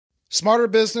Smarter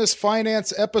Business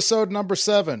Finance, episode number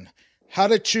 7, How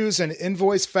to Choose an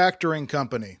Invoice Factoring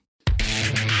Company.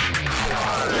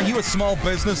 Are you a small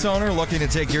business owner looking to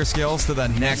take your skills to the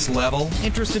next level?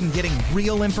 Interested in getting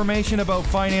real information about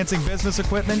financing business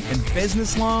equipment and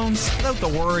business loans without the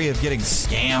worry of getting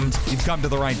scammed? You've come to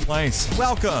the right place.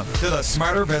 Welcome to the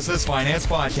Smarter Business Finance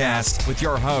Podcast with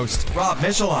your host, Rob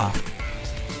Mishaloff.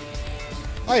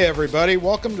 Hi, everybody.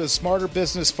 Welcome to the Smarter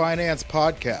Business Finance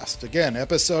Podcast. Again,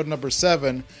 episode number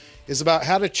 7 is about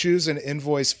how to choose an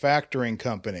invoice factoring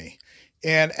company.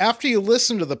 And after you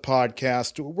listen to the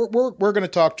podcast, we're going to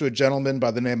talk to a gentleman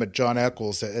by the name of John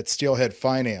Echols at Steelhead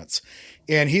Finance.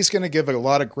 And he's going to give a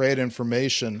lot of great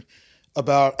information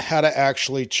about how to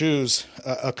actually choose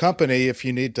a company if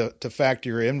you need to factor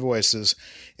your invoices.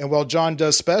 And while John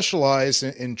does specialize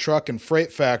in truck and freight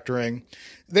factoring,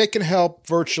 they can help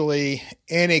virtually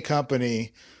any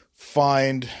company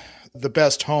find the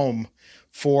best home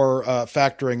for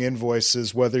factoring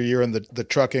invoices, whether you're in the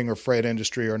trucking or freight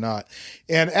industry or not.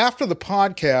 And after the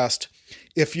podcast,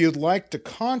 if you'd like to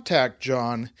contact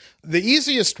John, the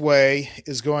easiest way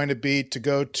is going to be to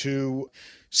go to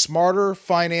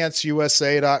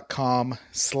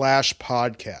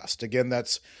smarterfinanceusa.com/podcast. Again,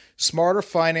 that's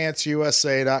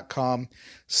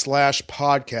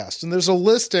smarterfinanceusa.com/podcast. And there's a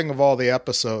listing of all the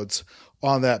episodes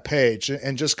on that page.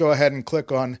 And just go ahead and click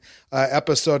on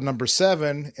episode number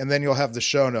 7, and then you'll have the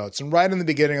show notes. And right in the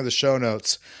beginning of the show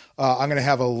notes, I'm going to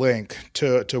have a link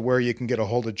to where you can get a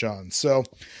hold of John. So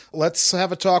let's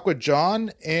have a talk with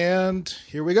John, and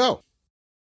here we go.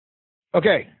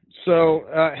 Okay. So,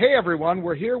 hey, everyone.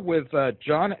 We're here with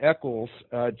John Echols.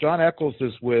 John Echols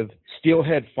is with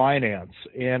Steelhead Finance.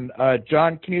 And,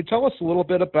 John, can you tell us a little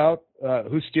bit about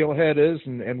who Steelhead is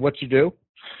and what you do?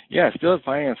 Yeah, Steelhead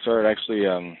Finance started actually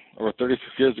over 36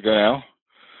 years ago now.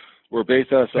 We're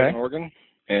based out of Southern Oregon,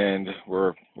 and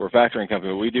we're a factoring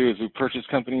company. What we do is we purchase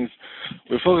companies.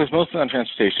 We focus mostly on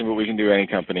transportation, but we can do any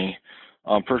company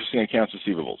purchasing accounts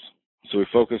receivables. So we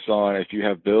focus on if you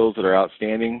have bills that are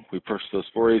outstanding, we purchase those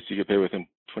for you so you get paid within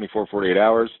 24, 48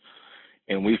 hours.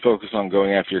 And we focus on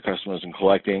going after your customers and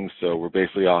collecting. So we're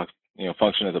basically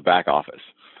function as a back office.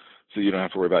 So you don't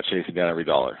have to worry about chasing down every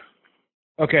dollar.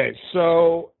 Okay,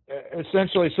 so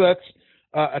essentially, that's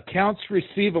accounts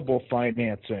receivable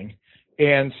financing.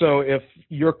 And so if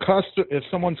if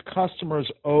someone's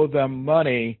customers owe them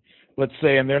money, let's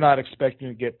say, and they're not expecting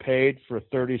to get paid for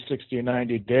 30, 60,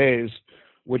 90 days,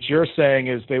 what you're saying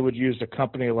is they would use a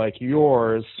company like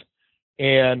yours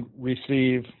and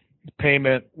receive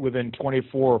payment within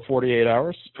 24 or 48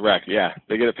 hours? Correct, yeah.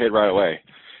 They get it paid right away.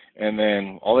 And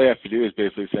then all they have to do is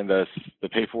basically send us the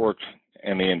paperwork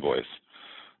and the invoice.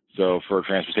 So for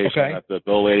transportation, that's the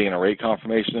bill rating and a rate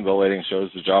confirmation. The bill rating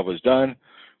shows the job was done.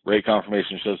 Rate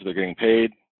confirmation shows that they're getting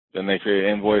paid. Then they create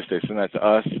an invoice. They send that to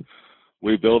us.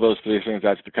 We bill those 3 things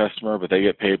out to the customer, but they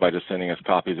get paid by just sending us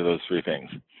copies of those 3 things.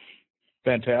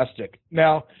 Fantastic.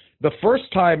 Now, the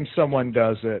first time someone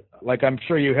does it, like I'm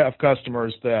sure you have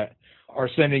customers that are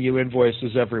sending you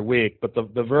invoices every week, but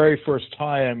the very first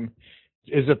time,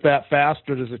 is it that fast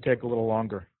or does it take a little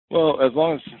longer? Well, it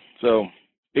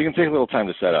can take a little time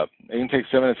to set up. It can take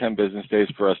 7 to 10 business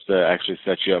days for us to actually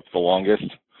set you up the longest.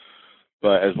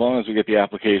 But as long as we get the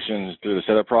applications through the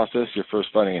setup process, your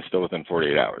first funding is still within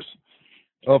 48 hours.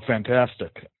 Oh,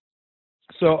 fantastic.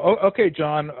 So, okay,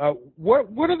 John,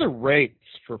 what are the rates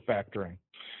for factoring?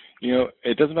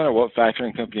 It doesn't matter what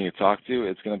factoring company you talk to.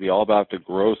 It's going to be all about the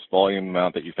gross volume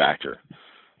amount that you factor.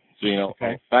 So,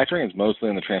 factoring is mostly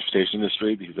in the transportation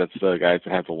industry because that's the guys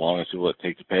that have the longest people that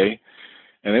take to pay.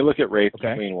 And they look at rates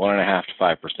between 1.5% to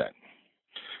 5%.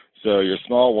 So your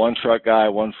small one truck guy,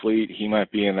 one fleet, he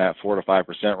might be in that 4 to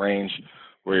 5% range,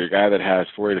 where your guy that has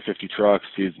 40 to 50 trucks,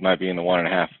 he might be in the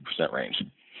 1.5% range.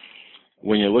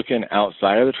 When you're looking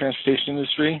outside of the transportation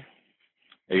industry,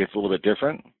 it gets a little bit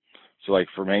different. So like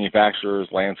for manufacturers,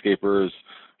 landscapers,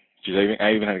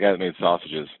 I even had a guy that made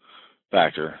sausages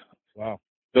factor. Wow.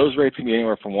 Those rates can be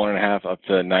anywhere from 1.5% up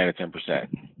to 9 to 10%.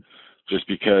 Just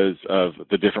because of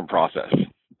the different process.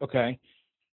 Okay.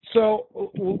 So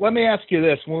let me ask you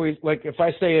this. If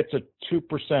I say it's a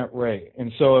 2% rate,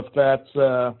 and so if that's,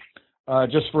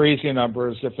 just for easy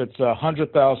numbers, if it's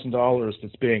 $100,000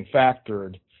 that's being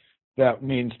factored, that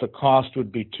means the cost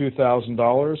would be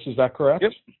 $2,000. Is that correct?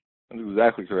 Yep. That's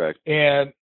exactly correct.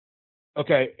 And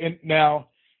now,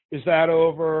 is that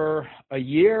over a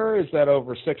year? Is that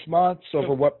over 6 months?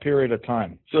 Over what period of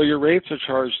time? So your rates are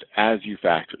charged as you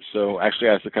factor. So actually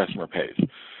as the customer pays.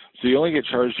 So you only get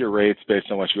charged your rates based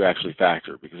on what you actually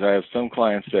factor. Because I have some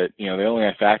clients that, they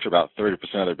only factor about 30%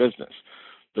 of their business.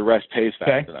 The rest pays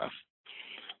fast enough.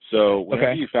 So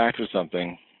whenever you factor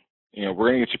something,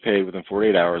 we're going to get you paid within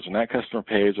 48 hours. When that customer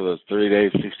pays, whether it's 30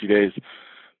 days, 60 days,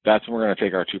 that's when we're going to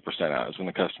take our 2% out, is when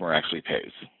the customer actually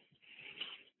pays.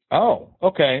 Oh,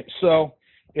 okay. So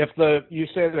if you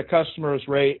say the customer's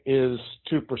rate is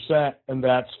 2% and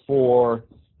that's for,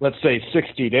 let's say,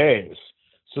 60 days,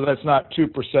 so that's not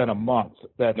 2% a month.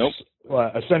 That's nope.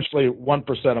 Essentially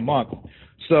 1% a month.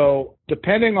 So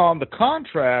depending on the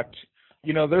contract,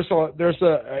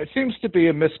 it seems to be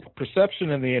a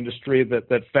misperception in the industry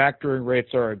that factoring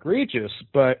rates are egregious,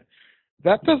 but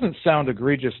that doesn't sound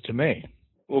egregious to me.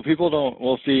 Well, people don't.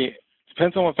 Well, see, it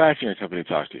depends on what factoring company you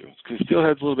talk to. Because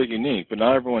Steelhead's a little bit unique, but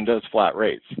not everyone does flat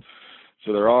rates.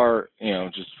 So there are,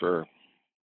 just for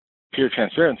pure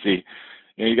transparency,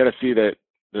 you got to see that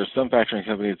there's some factoring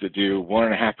companies that do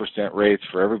 1.5% rates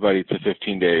for everybody to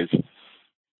 15 days,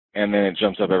 and then it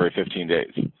jumps up every 15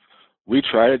 days. We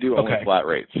try to do only flat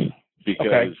rates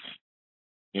because,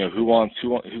 you want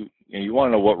to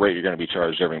know what rate you're going to be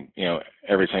charged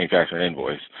every time you factor an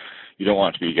invoice. You don't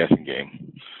want it to be a guessing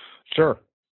game. Sure.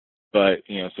 But,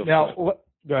 so now,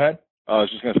 go ahead. I was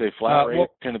just going to say flat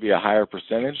rates tend to be a higher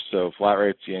percentage. So flat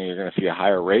rates, you're going to see a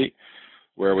higher rate,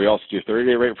 where we also do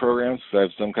 30-day rate programs. So I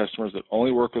have some customers that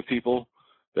only work with people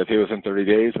that pay within 30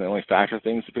 days, and they only factor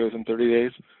things that pay within 30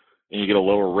 days, and you get a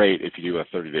lower rate if you do a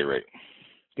 30-day rate.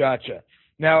 Gotcha.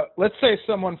 Now, let's say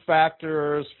someone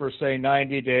factors for, say,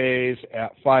 90 days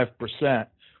at 5%,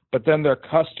 but then their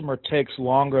customer takes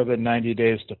longer than 90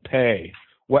 days to pay.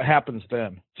 What happens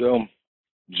then? So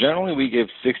generally we give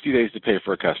 60 days to pay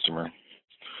for a customer,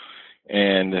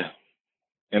 and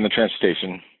in the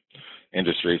transportation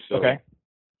industry. So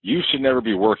you should never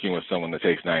be working with someone that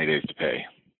takes 90 days to pay.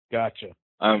 Gotcha.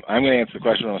 I'm going to answer the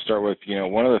question. I'm going to start with,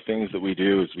 one of the things that we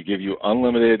do is we give you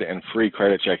unlimited and free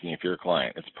credit checking if you're a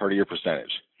client. It's part of your percentage.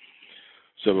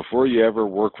 So before you ever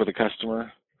work with a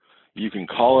customer, you can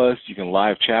call us, you can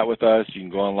live chat with us, you can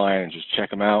go online and just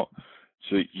check them out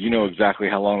so that you know exactly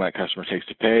how long that customer takes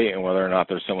to pay and whether or not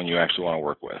there's someone you actually want to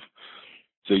work with.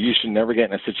 So you should never get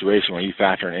in a situation where you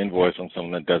factor an invoice on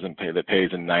someone that doesn't pay, that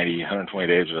pays in 90, 120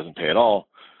 days or doesn't pay at all,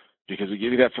 because we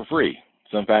give you that for free.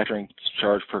 Some factoring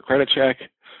charge per credit check.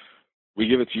 We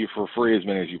give it to you for free as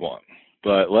many as you want.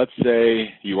 But let's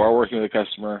say you are working with a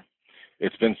customer,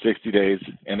 it's been 60 days,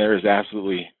 and there is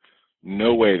absolutely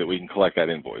no way that we can collect that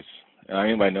invoice. And I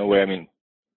mean by no way, I mean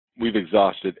we've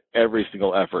exhausted every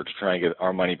single effort to try and get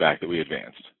our money back that we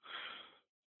advanced.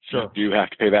 Sure. You do have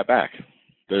to pay that back.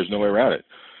 There's no way around it.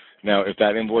 Now, if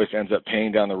that invoice ends up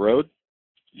paying down the road,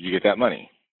 you get that money.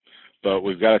 But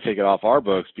we've got to take it off our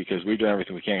books because we've done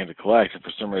everything we can to collect, and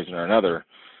for some reason or another,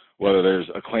 whether there's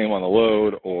a claim on the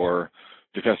load or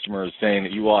the customer is saying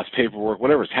that you lost paperwork,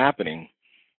 whatever's happening,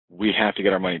 we have to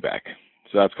get our money back.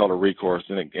 So that's called a recourse.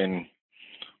 And again,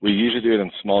 we usually do it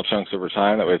in small chunks over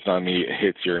time. That way it's not immediate, it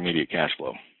hits your immediate cash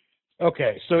flow.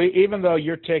 Okay, so even though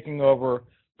you're taking over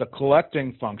the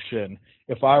collecting function,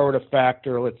 if I were to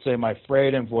factor, let's say, my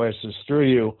freight invoices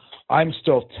through you, I'm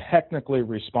still technically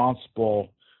responsible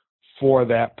for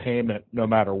that payment no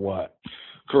matter what.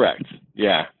 Correct.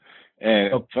 Yeah.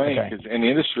 And it's funny because in the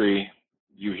industry,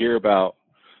 you hear about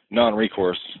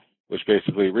non-recourse, which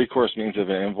basically recourse means if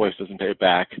an invoice doesn't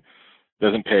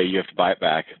pay, you have to buy it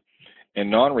back.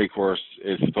 And non-recourse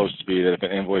is supposed to be that if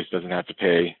an invoice doesn't have to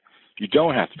pay, you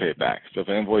don't have to pay it back. So if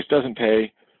an invoice doesn't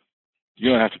pay, you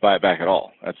don't have to buy it back at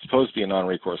all. That's supposed to be a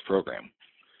non-recourse program.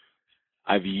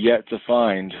 I've yet to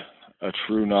find a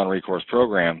true non-recourse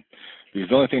program because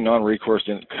the only thing non-recourse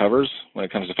covers when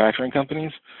it comes to factoring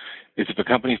companies is if a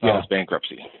company files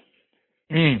bankruptcy.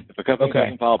 If a company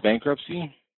doesn't file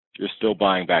bankruptcy, you're still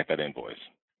buying back that invoice.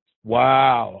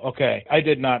 Wow. Okay, I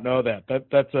did not know that.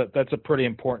 That's a pretty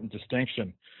important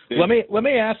distinction. Let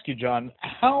me ask you, John,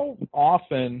 how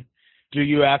often do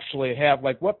you actually have,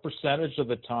 like, what percentage of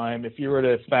the time, if you were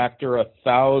to factor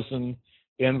 1,000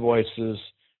 invoices,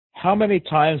 how many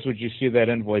times would you see that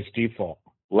invoice default?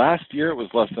 Last year it was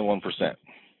less than 1%.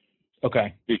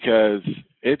 Okay. Because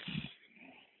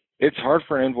it's hard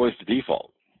for an invoice to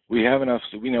default. We have enough,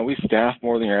 we staff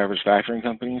more than your average factoring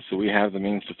company, so we have the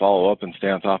means to follow up and stay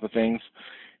on top of things.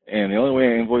 And the only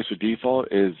way an invoice would default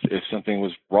is if something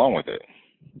was wrong with it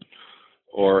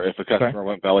or if a customer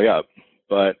went belly up.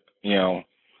 But,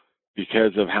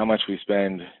 because of how much we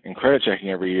spend in credit checking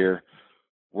every year,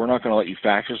 we're not going to let you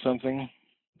factor something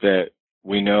that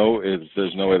we know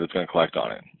there's no way that's going to collect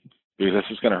on it, because that's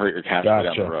just going to hurt your cash flow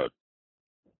down the road.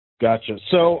 Gotcha.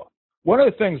 So one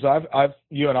of the things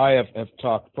you and I have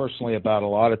talked personally about a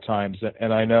lot of times,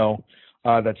 and I know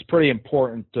that's pretty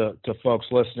important to folks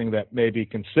listening that may be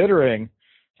considering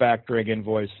factoring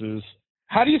invoices.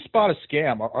 How do you spot a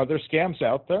scam? Are there scams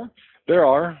out there? There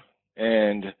are,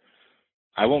 and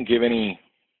I won't give any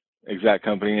exact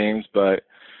company names, but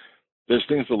there's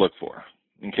things to look for,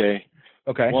 okay?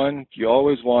 Okay. One, you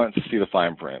always want to see the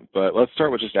fine print, but let's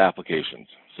start with just applications.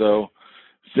 So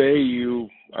say you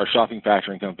are shopping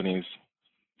factoring companies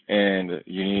and they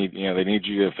need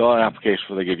you to fill out an application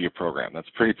before they give you a program. That's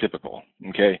pretty typical,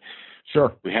 okay?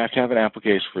 Sure. We have to have an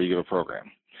application before you give a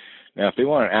program. Now, if they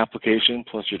want an application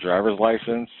plus your driver's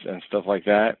license and stuff like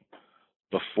that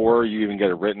before you even get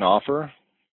a written offer,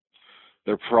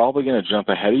 they're probably going to jump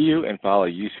ahead of you and file a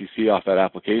UCC off that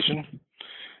application.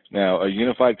 Now, a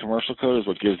unified commercial code is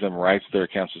what gives them rights to their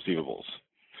accounts receivables.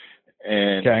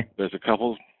 And there's a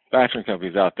couple factoring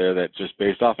companies out there that just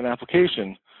based off an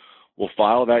application will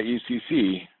file that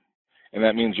UCC, and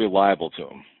that means you're liable to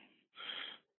them.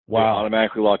 Wow. They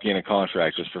automatically lock you in a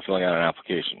contract just for filling out an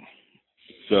application.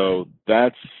 So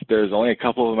there's only a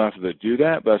couple of them out there that do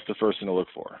that, but that's the first thing to look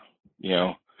for.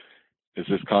 Is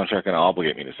this contract going to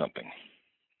obligate me to something?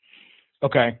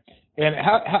 Okay. And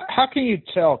how can you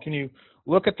tell? Can you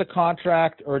look at the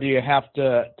contract, or do you have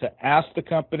to ask the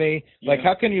company? Like,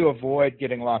 how can you avoid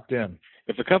getting locked in?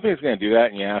 If the company is going to do that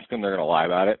and you ask them, they're going to lie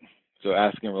about it. So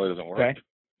asking really doesn't work. Okay.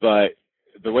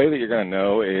 But the way that you're going to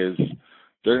know is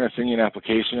they're going to send you an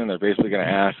application, and they're basically going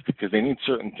to ask, because they need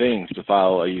certain things to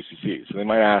file a UCC. So they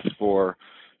might ask for,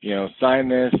 sign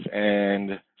this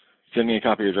and send me a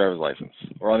copy of your driver's license.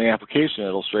 Or on the application,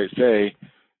 it'll straight say,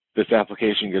 this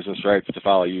application gives us rights to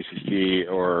file a UCC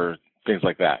or things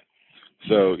like that.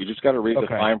 So you just got to read the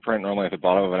fine print normally at the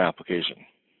bottom of an application.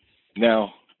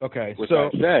 Now, with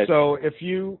that said, so if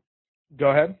you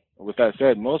go ahead. With that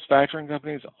said, most factoring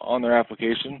companies on their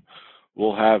application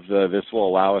will have this will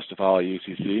allow us to file a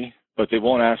UCC, but they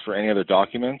won't ask for any other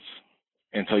documents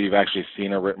until you've actually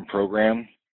seen a written program.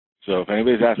 So if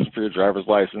anybody's asking for your driver's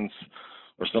license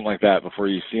or something like that before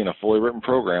you've seen a fully written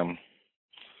program,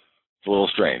 it's a little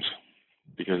strange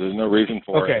because there's no reason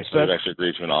for it until you've actually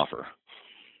agreed to an offer.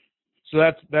 So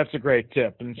that's a great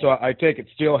tip. And so I take it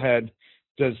Steelhead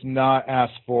does not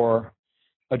ask for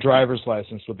a driver's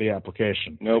license with the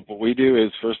application. Nope. What we do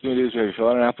is, first thing we do is we have you fill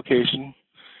out an application,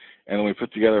 and then we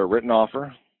put together a written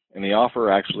offer. And the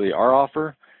offer, actually, our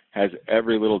offer has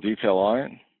every little detail on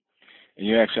it. And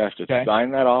you actually have to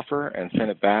sign that offer and send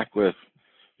it back with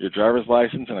your driver's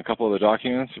license and a couple of the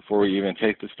documents before we even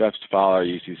take the steps to file our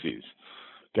UCCs.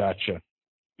 Gotcha.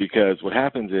 Because what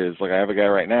happens is, like I have a guy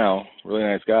right now, really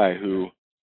nice guy, who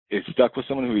is stuck with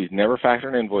someone who he's never factored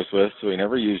an invoice with, so he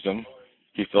never used them.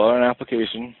 He filled out an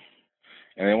application,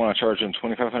 and they want to charge him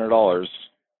 $2,500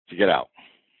 to get out.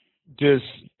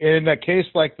 In a case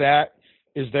like that,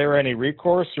 is there any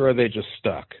recourse, or are they just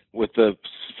stuck? With the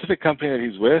specific company that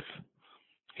he's with,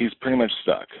 he's pretty much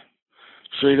stuck.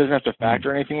 Sure, he doesn't have to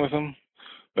factor anything with him,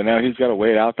 but now he's got to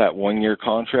wait out that 1-year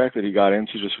contract that he got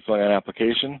into just for filling out an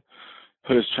application,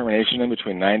 put his termination in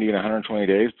between 90 and 120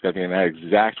 days. It's got to be in that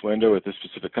exact window with this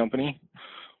specific company.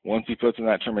 Once he puts in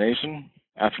that termination,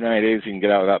 after 90 days, he can get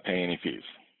out without paying any fees.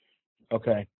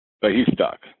 Okay. But he's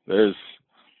stuck. There's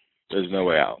no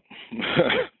way out.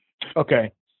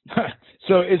 Okay.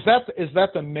 So is that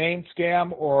the main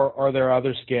scam, or are there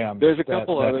other scams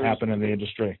that happen in the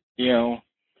industry?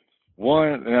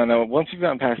 Once you've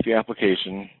gotten past the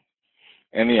application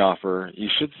and the offer, you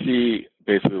should see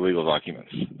basically legal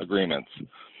documents, agreements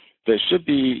that should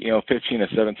be 15 to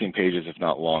 17 pages, if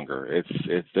not longer.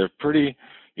 They're pretty.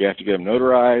 You have to get them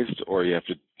notarized, or you have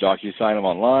to docu-sign them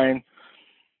online.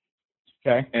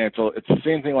 Okay. And it's the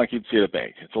same thing like you'd see at a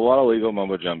bank. It's a lot of legal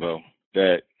mumbo-jumbo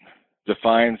that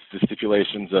defines the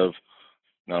stipulations of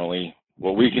not only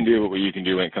what we can do, but what you can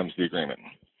do when it comes to the agreement.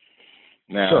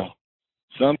 Now,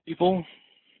 some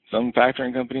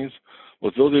factoring companies,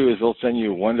 what they'll do is they'll send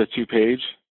you 1 to 2 page,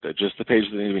 just the pages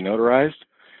that need to be notarized,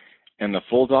 and the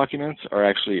full documents are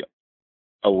actually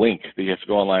a link that you have to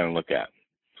go online and look at.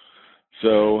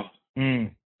 So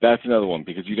that's another one,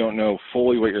 because you don't know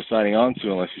fully what you're signing on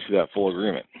to unless you see that full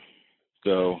agreement.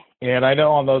 And I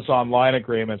know on those online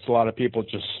agreements, a lot of people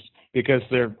just, because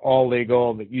they're all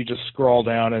legal, that you just scroll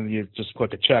down and you just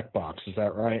click a checkbox. Is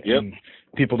that right? Yep. And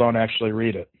people don't actually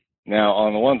read it. Now,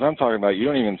 on the ones I'm talking about, you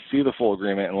don't even see the full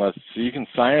agreement so you can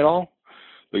sign it all,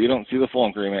 but you don't see the full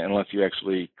agreement unless you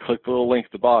actually click the little link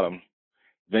at the bottom.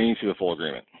 Then you see the full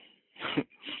agreement. It's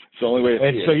the only way to see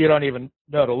it. And so you don't even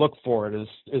know to look for it.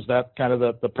 Is that kind of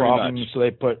the problem?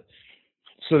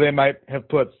 So they might have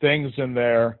put things in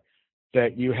there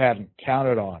that you hadn't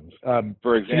counted on.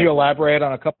 For example, can you elaborate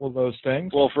on a couple of those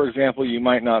things? Well, for example, you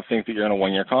might not think that you're in a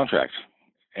 1-year contract,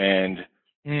 and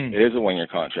it is a 1-year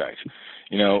contract.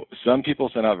 Some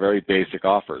people send out very basic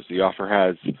offers. The offer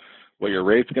has what your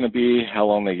rate's going to be, how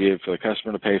long they give for the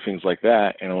customer to pay, things like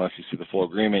that. And unless you see the full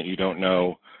agreement, you don't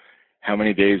know how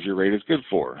many days your rate is good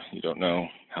for. You don't know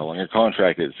how long your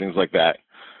contract is, things like that.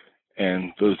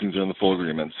 And those things are in the full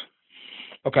agreements.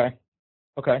 Okay.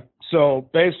 So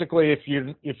basically, if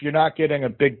you're not getting a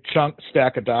big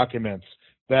stack of documents,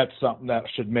 that's something that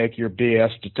should make your BS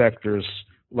detectors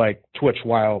like twitch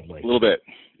wildly. A little bit,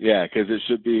 yeah, because it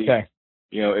should be. Okay.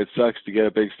 It sucks to get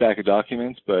a big stack of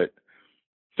documents, but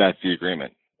that's the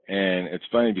agreement. And it's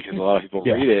funny because a lot of people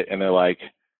read it and they're like,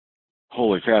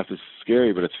 "Holy crap, this is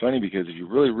scary." But it's funny because if you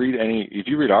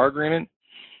read our agreement,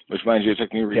 which mind you, it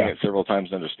took me reading it several times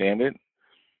to understand it,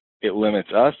 it limits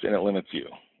us and it limits you.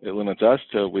 It limits us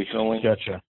to we can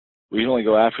only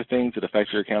go after things that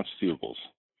affect your accounts receivables.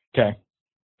 Okay.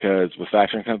 Because with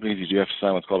factoring companies, you do have to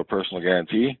sign what's called a personal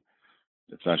guarantee.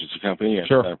 It's not just a company; you have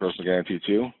to sign a personal guarantee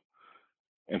too.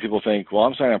 And people think, well,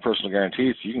 I'm signing a personal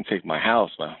guarantee, so you can take my house,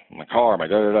 my car, my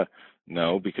da-da-da.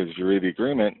 No, because if you read the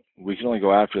agreement, we can only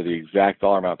go after the exact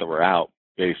dollar amount that we're out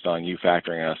based on you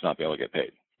factoring and us not being able to get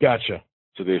paid. Gotcha.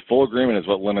 So the full agreement is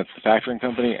what limits the factoring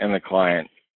company and the client.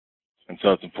 And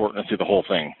so it's important to see the whole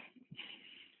thing.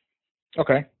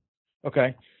 Okay.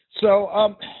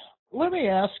 So let me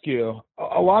ask you,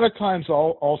 a lot of times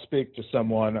I'll speak to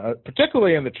someone,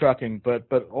 particularly in the trucking, but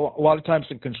a lot of times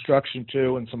in construction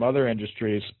too and some other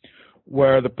industries,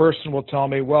 where the person will tell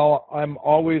me, well, I'm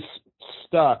always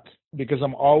stuck because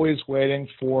I'm always waiting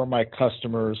for my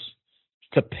customers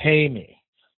to pay me.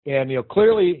 And,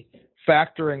 clearly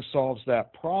factoring solves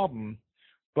that problem.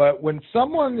 But when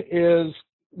someone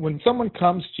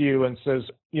comes to you and says,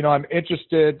 I'm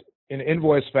interested in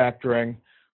invoice factoring,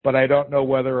 but I don't know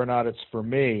whether or not it's for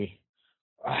me,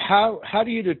 how do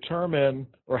you determine,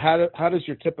 or how does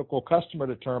your typical customer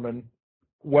determine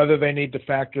whether they need to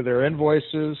factor their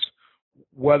invoices,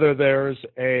 whether there's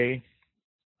a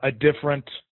different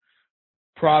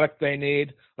product they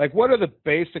need? Like, what are the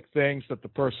basic things that the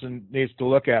person needs to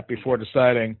look at before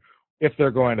deciding if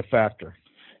they're going to factor?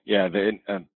 Yeah,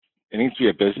 it needs to be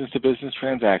a business-to-business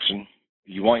transaction.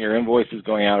 You want your invoices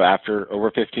going out after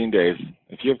over 15 days.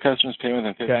 If you have customers pay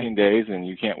within 15 days and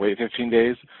you can't wait 15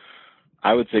 days,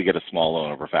 I would say get a small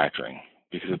loan over factoring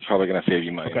because it's probably going to save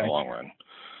you money in the long run.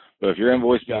 But if your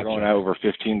invoices are going out over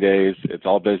 15 days, it's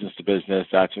all business-to-business,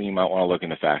 that's when you might want to look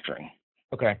into factoring.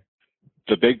 Okay.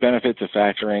 The big benefits of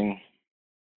factoring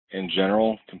in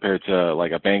general compared to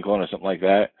like a bank loan or something like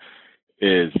that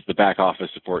is the back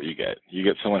office support you get. You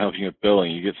get someone helping you with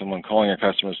billing. You get someone calling your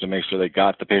customers to make sure they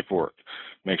got the paperwork,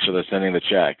 make sure they're sending the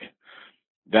check.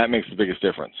 That makes the biggest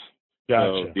difference.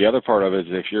 Gotcha. So the other part of it is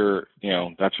if you're,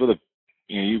 that's where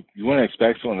you want to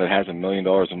expect someone that has $1 million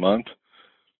a month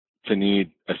to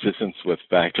need assistance with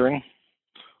factoring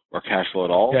or cash flow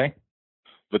at all. Okay.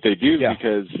 But they do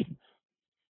because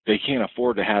they can't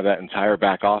afford to have that entire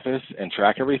back office and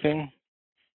track everything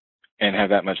and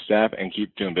have that much staff and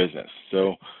keep doing business.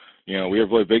 So, we have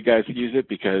really big guys that use it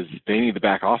because they need the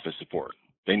back office support.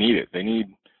 They need it. They need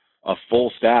a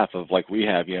full staff of like we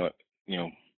have, to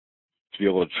be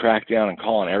able to track down and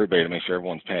call on everybody to make sure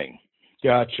everyone's paying.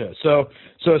 Gotcha. So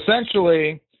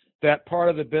essentially that part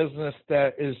of the business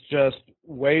that is just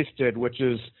wasted, which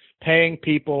is paying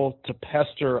people to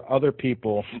pester other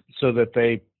people so that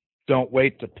they don't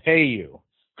wait to pay you.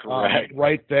 Correct.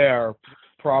 Right there,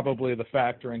 probably the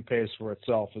factoring pays for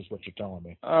itself is what you're telling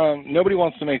me. Nobody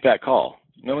wants to make that call.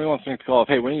 Nobody wants to make the call of,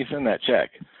 hey, when do you send that check?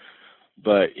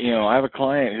 But, I have a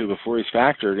client who before he's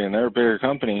factored, and they're a bigger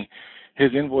company,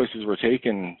 his invoices were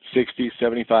taking 60,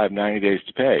 75, 90 days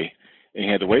to pay, and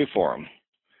he had to wait for them.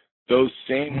 Those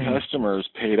same customers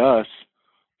paid us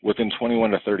within 21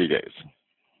 to 30 days.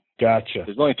 Gotcha.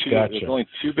 There's only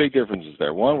two big differences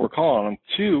there. One, we're calling on them.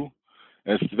 Two,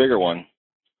 and it's the bigger one,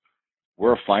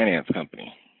 we're a finance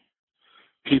company.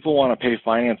 People want to pay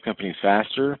finance companies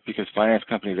faster because finance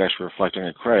companies actually reflect on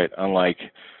your credit, unlike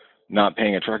not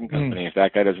paying a trucking company. If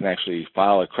that guy doesn't actually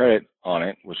file a credit on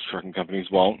it, which trucking companies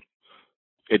won't,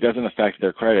 it doesn't affect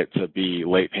their credit to be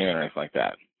late payment or anything like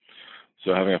that.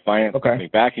 So having a finance company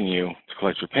backing you to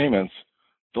collect your payments,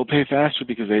 they'll pay faster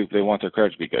because they want their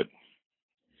credit to be good.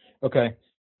 Okay.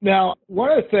 Now,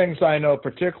 one of the things I know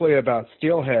particularly about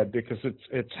Steelhead, because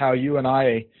it's how you and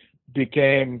I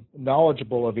became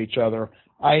knowledgeable of each other,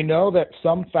 I know that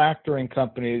some factoring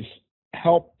companies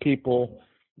help people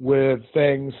with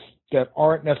things that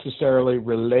aren't necessarily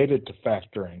related to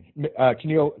factoring. Can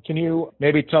you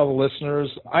maybe tell the listeners?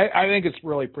 I think it's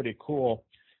really pretty cool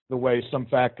the way some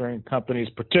factoring companies,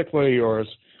 particularly yours,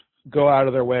 go out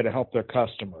of their way to help their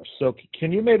customers. So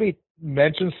can you maybe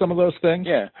mention some of those things?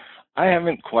 Yeah. I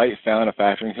haven't quite found a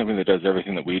factoring company that does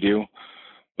everything that we do,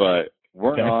 but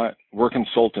We're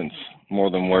consultants more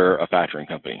than we're a factoring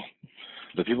company.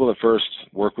 The people that first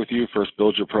work with you, first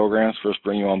build your programs, first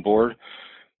bring you on board,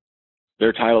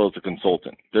 their title is a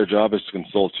consultant. Their job is to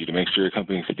consult you, to make sure your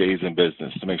company stays in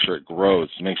business, to make sure it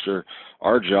grows, to make sure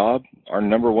our job, our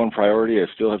number one priority as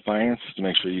Steelhead Finance is to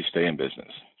make sure you stay in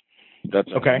business. That's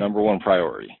our number one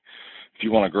priority. If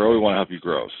you want to grow, we want to help you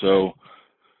grow. So,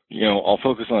 I'll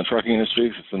focus on the trucking industry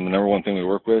because it's the number one thing we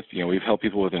work with. We've helped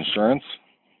people with insurance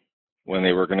when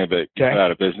they were going to be cut out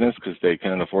of business because they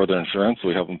couldn't afford their insurance. So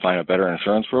we help them find a better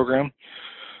insurance program.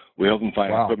 We help them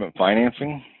find equipment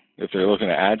financing if they're looking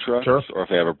to add trucks or if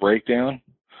they have a breakdown.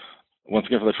 Once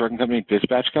again, for the trucking company,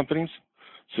 dispatch companies.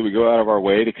 So we go out of our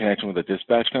way to connect them with a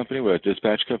dispatch company. What a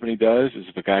dispatch company does is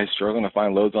if a guy's struggling to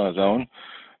find loads on his own,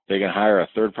 they can hire a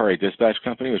third-party dispatch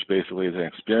company, which basically is an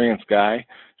experienced guy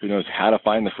who knows how to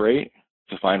find the freight,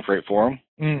 to find freight for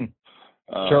him.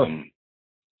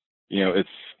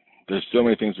 There's so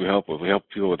many things we help with. We help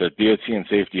people with their DOT and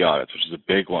safety audits, which is a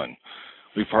big one.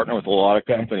 We partner with a lot of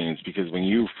companies because when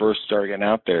you first start getting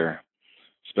out there,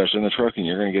 especially in the trucking,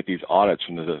 you're going to get these audits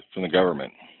from the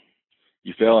government.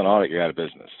 You fail an audit, you're out of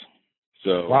business.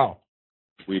 So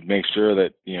we make sure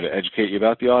that, to educate you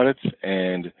about the audits,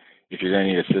 and if you're going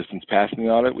to need assistance passing the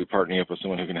audit, we partner you up with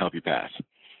someone who can help you pass.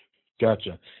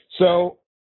 Gotcha. So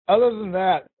other than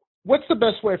that, what's the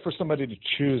best way for somebody to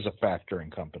choose a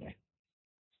factoring company?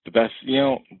 The best,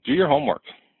 do your homework.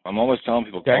 I'm always telling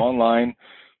people, go online.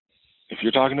 If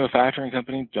you're talking to a factoring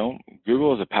company,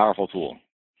 Google is a powerful tool.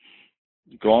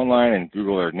 Go online and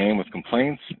Google their name with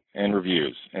complaints and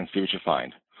reviews and see what you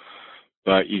find.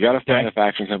 But you got to find a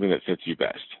factoring company that fits you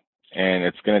best. And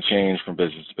it's going to change from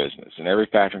business to business. And every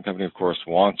factoring company, of course,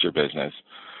 wants your business.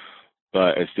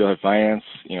 But at Steelhead Finance,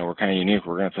 we're kind of unique.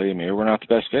 We're going to tell you maybe we're not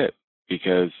the best fit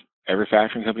because every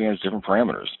factoring company has different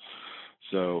parameters.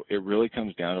 So it really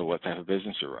comes down to what type of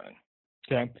business you're running.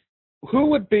 Okay. Who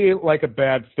would be like a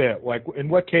bad fit? Like in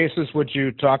what cases would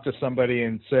you talk to somebody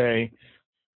and say,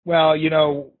 well,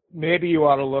 maybe you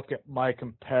ought to look at my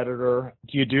competitor?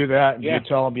 Do you do that? And do you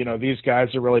tell them, these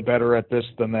guys are really better at this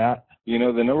than that? The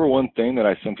number one thing that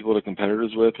I send people to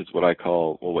competitors with is what I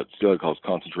call, what Steelhead calls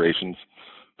concentrations,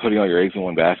 putting all your eggs in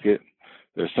one basket.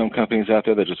 There's some companies out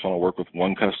there that just want to work with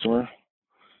one customer.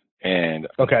 And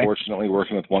unfortunately,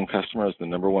 working with one customer is the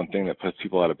number one thing that puts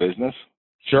people out of business.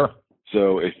 Sure.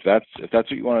 So if that's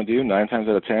what you want to do, 9 times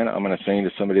out of 10, I'm going to send you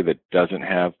to somebody that doesn't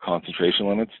have concentration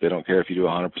limits. They don't care if you do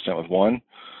 100% with one.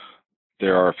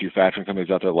 There are a few factoring companies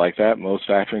out there like that. Most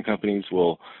factoring companies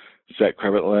will set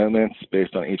credit limits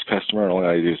based on each customer and only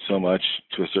allow you to do so much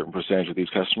to a certain percentage with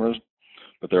each customer.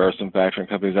 But there are some factoring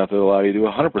companies out there that allow you to do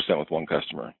 100% with one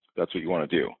customer. That's what you want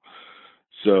to do.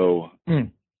 So,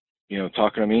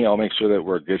 talking to me, I'll make sure that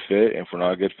we're a good fit. And if we're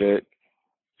not a good fit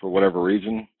for whatever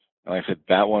reason, and like I said,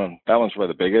 that one's probably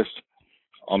the biggest.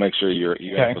 I'll make sure you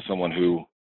end up with someone who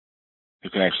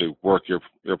can actually work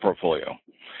your portfolio.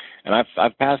 And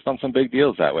I've passed on some big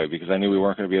deals that way because I knew we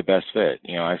weren't going to be a best fit.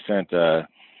 I sent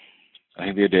I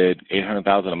think they did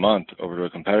 $800,000 a month over to a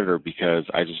competitor because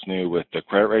I just knew with the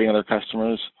credit rating of their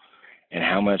customers and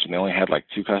how much, and they only had like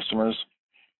 2 customers,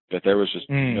 that there was just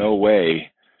no way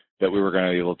that we were going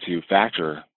to be able to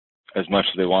factor as much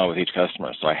as they wanted with each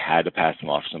customer. So I had to pass them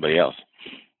off to somebody else.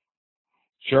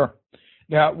 Sure.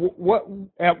 Now,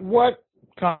 at what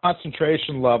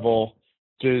concentration level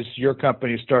does your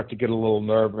company start to get a little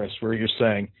nervous where you're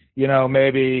saying,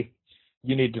 maybe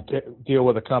you need to deal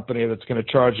with a company that's going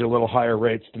to charge you a little higher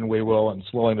rates than we will and is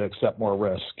willing to accept more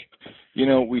risk?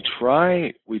 We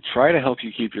try to help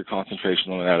you keep your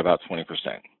concentration limit at about 20%.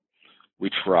 We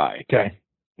try. Okay.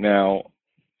 Now,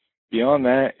 beyond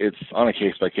that, it's on a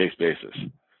case-by-case basis.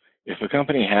 If a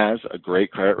company has a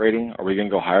great credit rating, are we going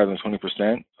to go higher than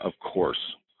 20%? Of course.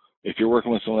 If you're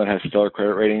working with someone that has stellar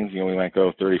credit ratings, we might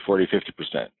go 30, 40,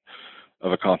 50%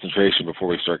 of a concentration before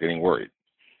we start getting worried.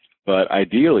 But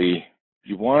ideally,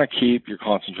 you want to keep your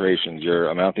concentrations, your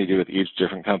amount that you do with each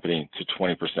different company, to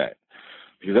 20%,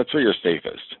 because that's where you're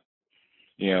safest.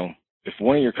 If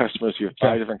one of your customers, you have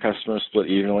 5 different customers split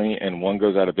evenly and one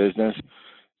goes out of business,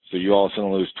 so you all of a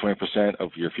sudden lose 20% of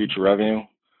your future revenue,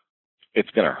 it's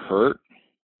going to hurt,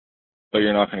 but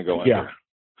you're not going to go under.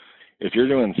 If you're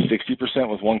doing 60%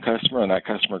 with one customer and that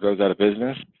customer goes out of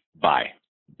business,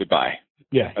 goodbye.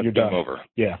 Yeah, that's you're done. Over.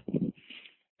 Yeah.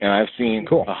 And I've seen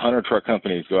 100 truck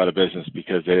companies go out of business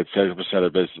because they did 70% of their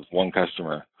business with one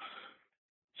customer.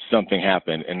 Something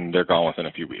happened, and they're gone within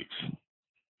a few weeks.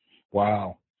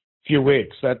 Wow. Few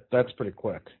weeks. That's pretty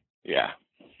quick. Yeah.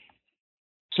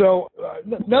 So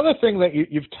another thing that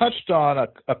you've touched on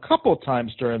a couple of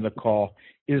times during the call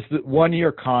is the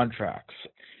 1-year contracts.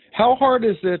 How hard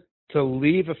is it to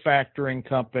leave a factoring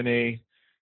company?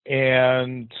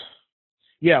 And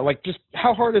yeah, like just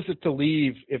how hard is it to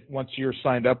leave if once you're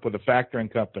signed up with a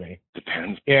factoring company?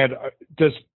 Depends. And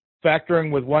does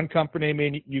factoring with one company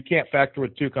mean you can't factor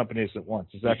with two companies at once?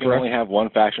 Is that correct? You can only have one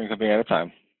factoring company at a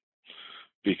time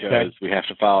because we have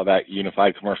to follow that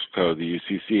Unified Commercial Code, the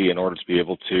UCC, in order to be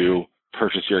able to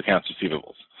purchase your accounts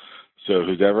receivables. So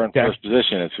who's ever in first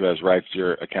position is who has rights to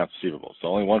your accounts receivables. So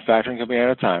only one factoring company at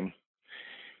a time.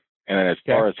 And then as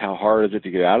far as how hard is it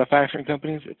to get out of factoring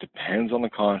companies, it depends on the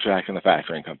contract and the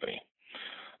factoring company.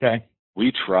 Okay.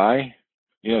 We try.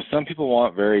 Some people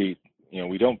want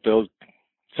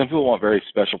some people want very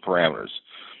special parameters.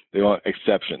 They want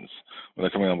exceptions when they're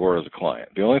coming on board as a client.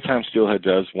 The only time Steelhead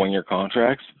does one-year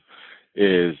contracts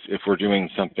is if we're doing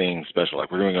something special,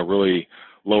 like we're doing a really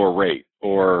lower rate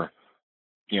or,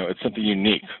 it's something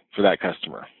unique for that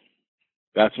customer.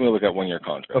 That's when we look at one-year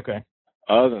contract. Okay.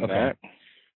 Other than that,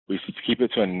 we keep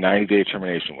it to a 90-day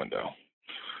termination window,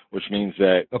 which means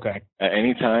that at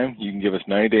any time you can give us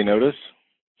 90-day notice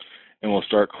and we'll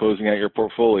start closing out your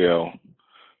portfolio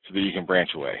so that you can branch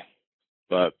away.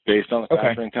 But based on the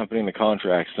factoring company and the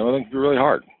contracts, some of them can be really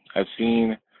hard. I've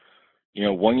seen,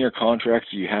 one-year contracts,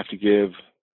 you have to give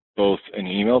both an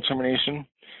email termination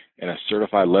and a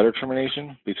certified letter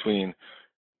termination between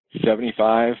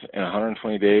 75 and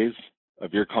 120 days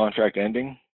of your contract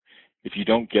ending. If you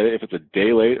don't get it, if it's a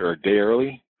day late or a day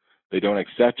early, they don't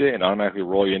accept it and automatically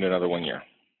roll you into another 1 year.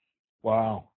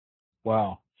 Wow.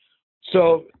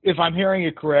 So if I'm hearing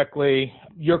you correctly,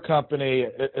 your company,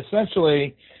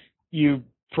 essentially, you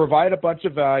provide a bunch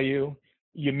of value,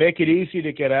 you make it easy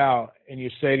to get out, and you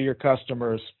say to your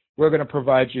customers, we're going to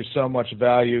provide you so much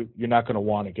value, you're not going to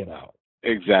want to get out.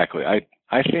 Exactly.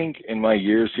 I think in my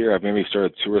years here, I've maybe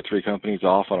started 2 or 3 companies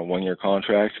off on a 1-year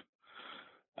contract.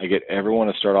 I get everyone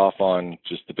to start off on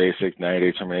just the basic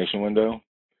 90-day termination window.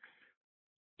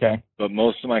 Okay. But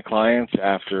most of my clients,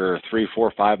 after 3,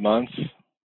 4, 5 months,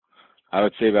 I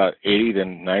would say about 80 to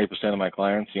 90% of my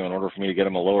clients, in order for me to get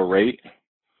them a lower rate,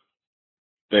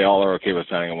 they all are okay with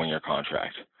signing a 1-year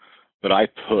contract. But I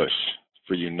push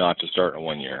for you not to start in a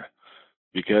 1 year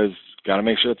because got to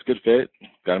make sure it's a good fit.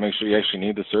 Got to make sure you actually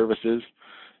need the services.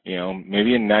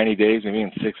 Maybe in 90 days, maybe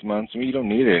in 6 months, maybe you don't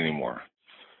need it anymore.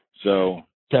 So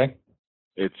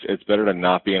it's better to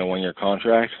not be in a 1-year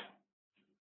contract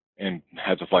and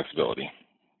have the flexibility.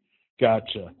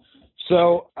 Gotcha.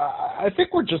 So I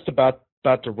think we're just about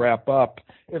to wrap up.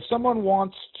 If someone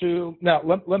wants to, now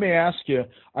let me ask you,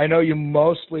 I know you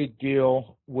mostly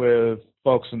deal with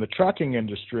folks in the trucking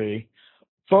industry.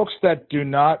 Folks that do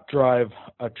not drive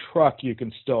a truck, you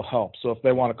can still help. So if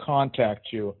they want to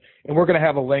contact you, and we're going to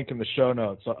have a link in the show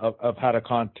notes of how to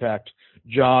contact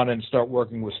John and start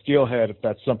working with Steelhead if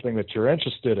that's something that you're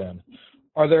interested in.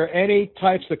 Are there any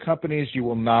types of companies you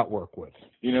will not work with?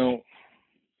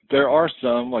 There are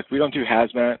some, like we don't do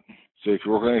hazmat. So if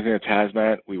you work with anything that's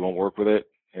hazmat, we won't work with it.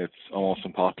 It's almost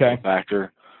impossible to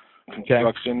factor.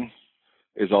 Construction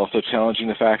is also challenging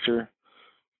to factor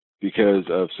because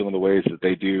of some of the ways that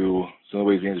they do, some of the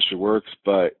ways the industry works.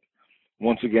 But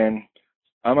once again,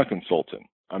 I'm a consultant.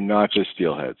 I'm not just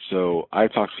Steelhead. So I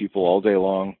talk to people all day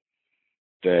long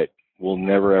that will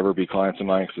never, ever be clients of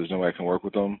mine because there's no way I can work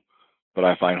with them. But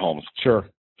I find homes. Sure.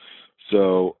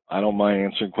 So I don't mind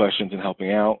answering questions and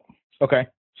helping out. Okay.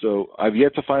 So I've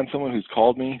yet to find someone who's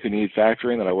called me who needs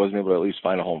factoring that I wasn't able to at least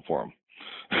find a home for them.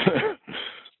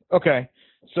 Okay.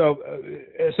 So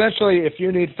essentially, if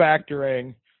you need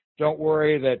factoring, don't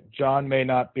worry that John may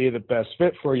not be the best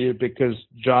fit for you because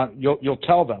John, you'll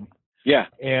tell them. Yeah.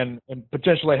 And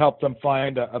potentially help them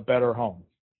find a better home.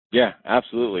 Yeah,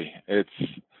 absolutely. It's,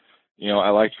 I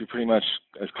like to be pretty much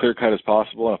as clear cut as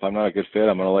possible. And if I'm not a good fit,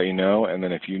 I'm going to let you know. And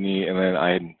then if you need, and then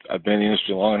I've been in the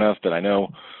industry long enough that I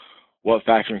know what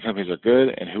factoring companies are good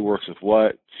and who works with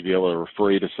what to be able to refer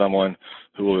you to someone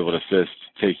who will be able to assist,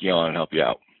 take you on, and help you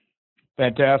out.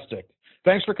 Fantastic.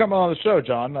 Thanks for coming on the show,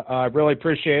 John. I really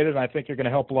appreciate it, and I think you're going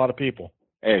to help a lot of people.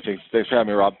 Hey, thanks for having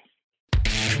me, Rob.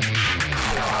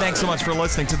 Thanks so much for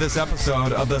listening to this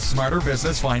episode of the Smarter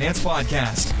Business Finance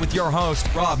Podcast with your host,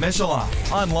 Rob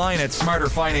Mishaloff. Online at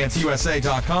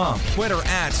smarterfinanceusa.com, Twitter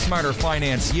at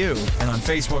smarterfinanceu, and on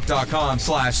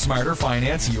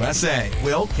facebook.com/smarterfinanceusa.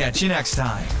 We'll catch you next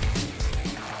time.